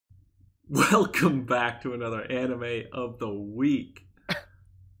Welcome back to another anime of the week.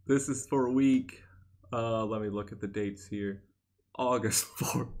 This is for week, let me look at the dates here. August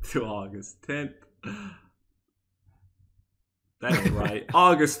 4th to August 10th. That ain't right.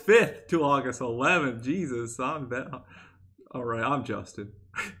 August 5th to August 11th. Jesus, I'm that. All right, I'm Justin.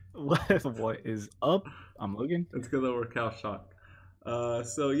 What is up? I'm Logan. Let's go over Cow Shock.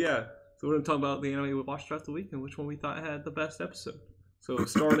 So we're gonna talk about the anime we watched throughout the week and which one we thought had the best episode. So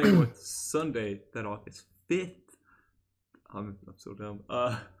starting with Sunday, that August 5th. I'm so dumb.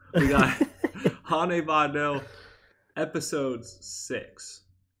 We got Hane Bado episodes 6.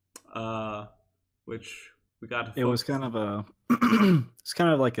 Which we got to It was kind of a it's kind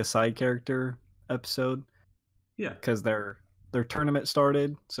of like a side character episode. Yeah. Because their tournament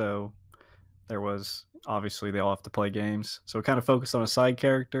started, so there was obviously they all have to play games. So it kind of focused on a side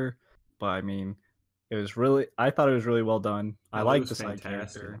character, but I mean I thought it was really well done. I liked the side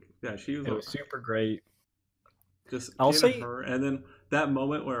character. Yeah, It was super great. Just I'll say her, and then that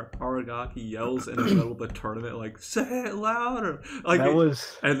moment where Aragaki yells in the middle of the tournament, like "Say it louder!" Like that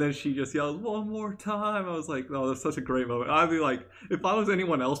was, and then she just yells one more time. I was like, "Oh, that's such a great moment." I'd be like, if I was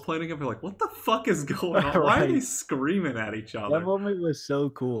anyone else playing it, I'd be like, "What the fuck is going on? Why are they screaming at each other?" That moment was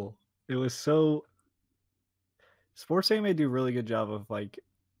so cool. It was so. Sports anime do a really good job of like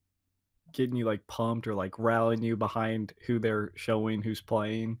getting you like pumped or like rallying you behind who they're showing, who's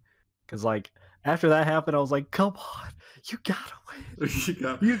playing. Because like after that happened, I was like, "Come on, you gotta win!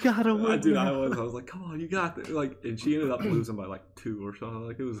 You gotta win!" Dude, I was like, "Come on, you got this!" Like, and she ended up losing by like 2 or something.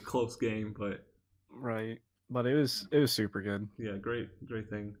 Like it was a close game, but right. But it was super good. Yeah, great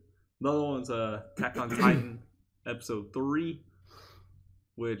thing. Another one's Attack on Titan episode 3,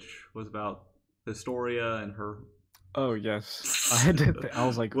 which was about Historia and her. Oh yes, I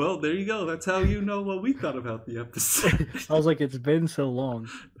was like, well, there you go. That's how you know what we thought about the episode. I was like, it's been so long,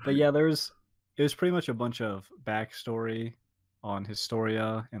 but yeah, it was pretty much a bunch of backstory on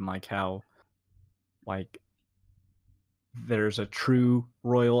Historia and like how like there's a true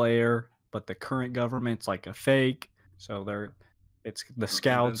royal heir, but the current government's like a fake. So it's the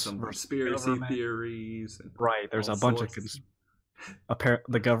scouts, some conspiracy theories. And right, there's a bunch of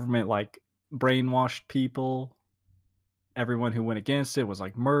the government like brainwashed people. Everyone who went against it was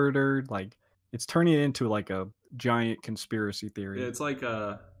like murdered. Like it's turning it into like a giant conspiracy theory. Yeah, it's like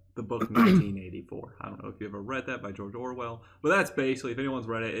the book 1984. I don't know if you ever read that by George Orwell, but that's basically, if anyone's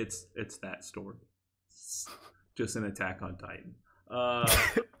read it, it's that story. It's just an Attack on Titan.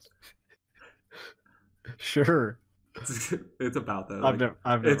 Sure. It's about that. I've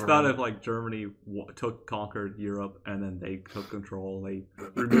never it's about if like Germany conquered Europe and then they took control. They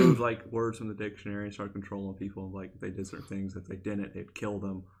removed like words from the dictionary and started controlling people. And like they did certain things. If they didn't, they'd kill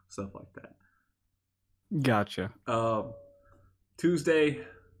them. Stuff like that. Gotcha. Tuesday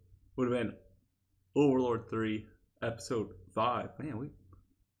would have been Overlord 3 episode 5. Man,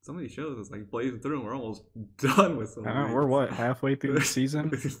 some of these shows is like blazing through and we're almost done with some. We're what, halfway through the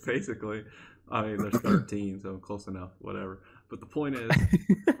season? Basically. I mean, there's 13, so close enough, whatever. But the point is,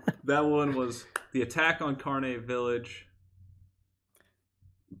 that one was the attack on Carne Village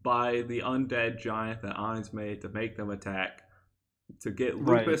by the undead giant that Ainz made to make them attack, to get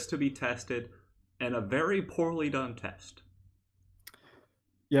Lupus to be tested, and a very poorly done test.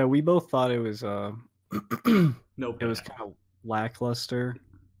 Yeah, we both thought it was no, it was kind of lackluster,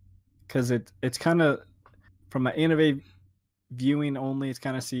 because it's kind of, from an anime viewing only, it's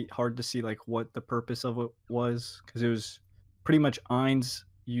kind of hard to see like what the purpose of it was, because it was pretty much Ainz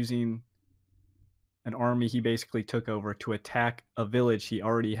using an army he basically took over to attack a village he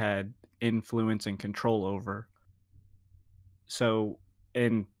already had influence and control over. So,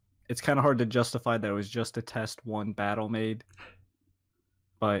 and it's kind of hard to justify that it was just a test one battle made,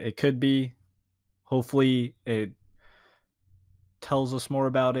 but it could be. Hopefully it tells us more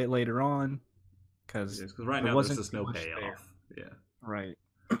about it later on, because right now there's just no payoff. Yeah. Right.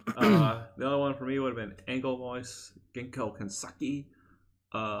 The other one for me would have been Angle Voice Genko Kansaki.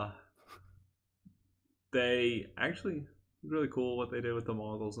 They actually, really cool what they did with the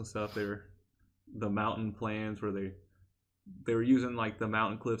Mongols and stuff. They were the mountain plans where they were using like the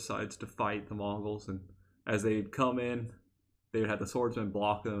mountain cliff sides to fight the Mongols, and as they'd come in, they would have the swordsmen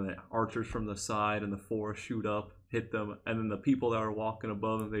block them, and archers from the side and the forest shoot up, hit them, and then the people that were walking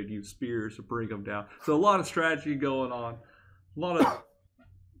above them, they'd use spears to bring them down. So a lot of strategy going on. A lot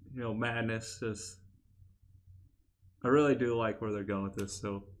of, madness. Just, I really do like where they're going with this.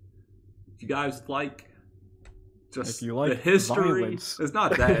 So, if you guys like just the history, violence. It's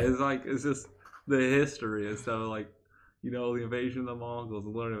not that. It's just the history and stuff. Like, the invasion of the Mongols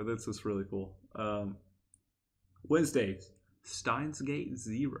and learning. This is really cool. Wednesdays, Steins Gate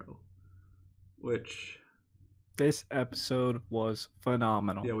Zero. which this episode was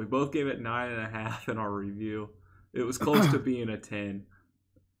phenomenal. Yeah, we both gave it 9.5 in our review. It was close to being a 10.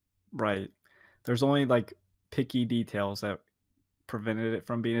 Right. There's only like picky details that prevented it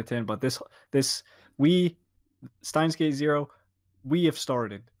from being a 10, but we Steins Gate Zero, we have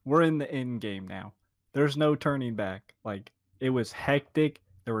started. We're in the end game now. There's no turning back. Like, it was hectic.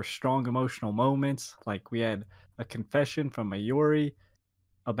 There were strong emotional moments. Like, we had a confession from Mayuri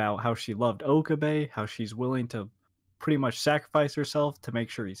about how she loved Okabe, how she's willing to pretty much sacrifice herself to make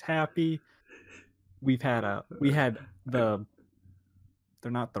sure he's happy. We had the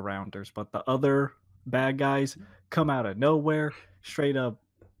they're not the Rounders, but the other bad guys come out of nowhere, straight up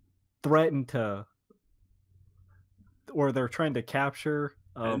threaten to, or they're trying to capture.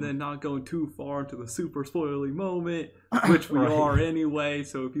 And then not going too far into the super spoilery moment, which we right. are anyway.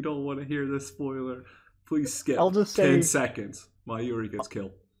 So if you don't want to hear this spoiler, please skip I'll just 10 seconds. Mayuri gets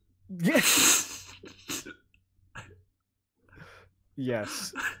killed. Yes.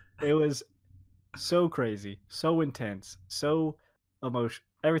 Yes. It was so crazy, so intense, so emotional.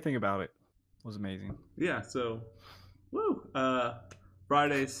 Everything about it was amazing. Yeah, so woo.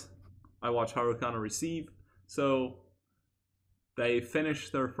 Fridays I watch Haruka Receive. So they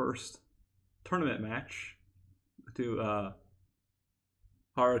finished their first tournament match to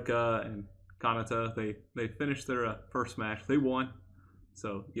Haruka and Kanata. They finished their first match. They won.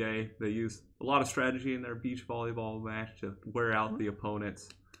 So yay! They used a lot of strategy in their beach volleyball match to wear out the opponents.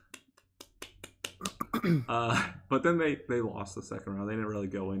 But then they lost the second round. They didn't really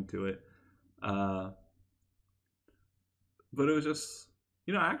go into it. But it was just,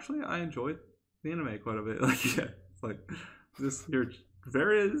 actually I enjoyed the anime quite a bit. Like, yeah, it's like just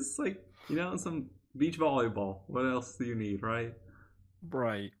it's like, some beach volleyball. What else do you need, right?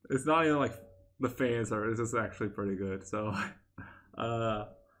 Right. It's not even like the fans are. It's just actually pretty good. So, and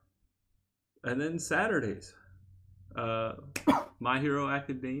then Saturdays, My Hero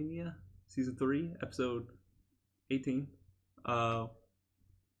Academia season 3 episode 18.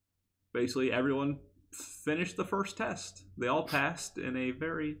 Basically everyone finished the first test. They all passed in a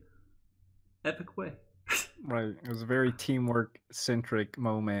very epic way. Right. It was a very teamwork centric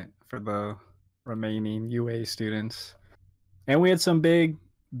moment for the remaining UA students. And we had some big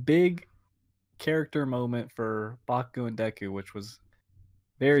character moment for Baku and Deku, which was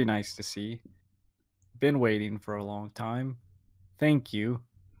very nice to see. Been waiting for a long time. Thank you.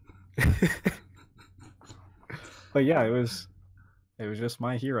 But yeah, it was just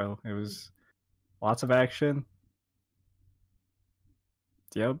My Hero. It was lots of action.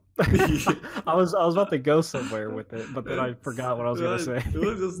 Yep. I was about to go somewhere with it, but then I forgot what I was gonna say.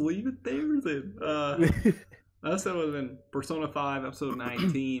 We'll just leave it there then. I said it would have been Persona 5 episode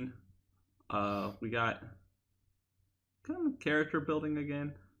 19. We got kind of character building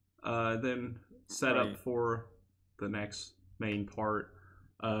again. Then set up for the next main part.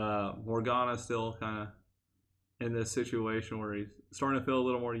 Morgana still kind of in this situation where he's starting to feel a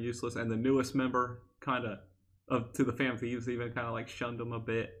little more useless, and the newest member kind of to the Fam Thieves even kind of like shunned him a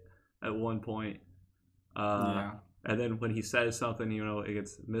bit at one point. And then when he says something, it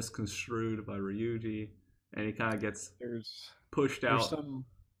gets misconstrued by Ryuji, and he kind of gets pushed out. There's some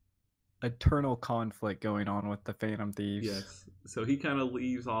eternal conflict going on with the Phantom Thieves. Yes, so he kind of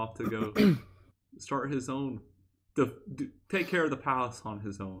leaves off to go start his own, take care of the palace on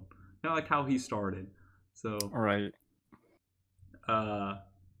his own, kind of like how he started. So right. But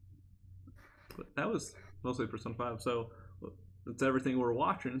that was mostly Persona 5. So that's everything we're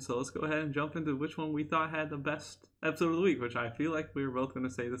watching. So let's go ahead and jump into which one we thought had the best episode of the week, which I feel like we were both going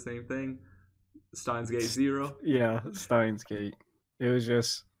to say the same thing. Steins Gate 0. Yeah, Steins Gate. It was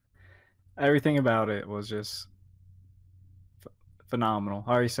just, everything about it was just phenomenal.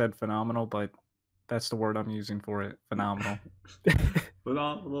 I already said phenomenal, but that's the word I'm using for it. Phenomenal.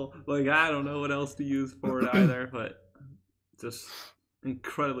 Phenomenal. Like, I don't know what else to use for it either, but just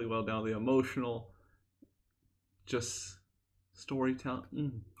incredibly well done. The emotional, just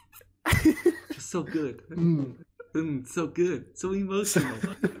storytelling. Just so good. So good. So emotional.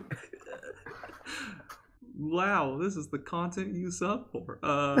 Wow, this is the content you sub for.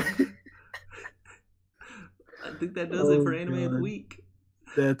 I think that does it for Anime of the Week.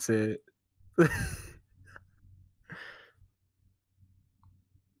 That's it.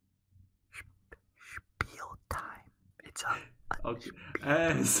 Spiel time. It's up. Okay.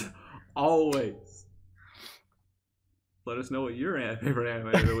 As always, let us know what your favorite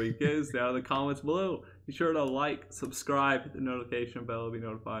anime of the week is down in the comments below. Be sure to like, subscribe, hit the notification bell to be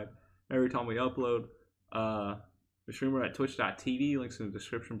notified every time we upload. We stream at twitch.tv, links in the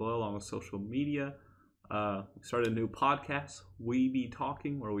description below, along with social media. We started a new podcast, We Be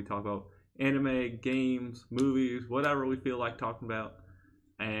Talking, where we talk about anime, games, movies, whatever we feel like talking about.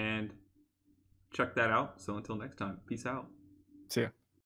 And check that out. So until next time, peace out. See ya.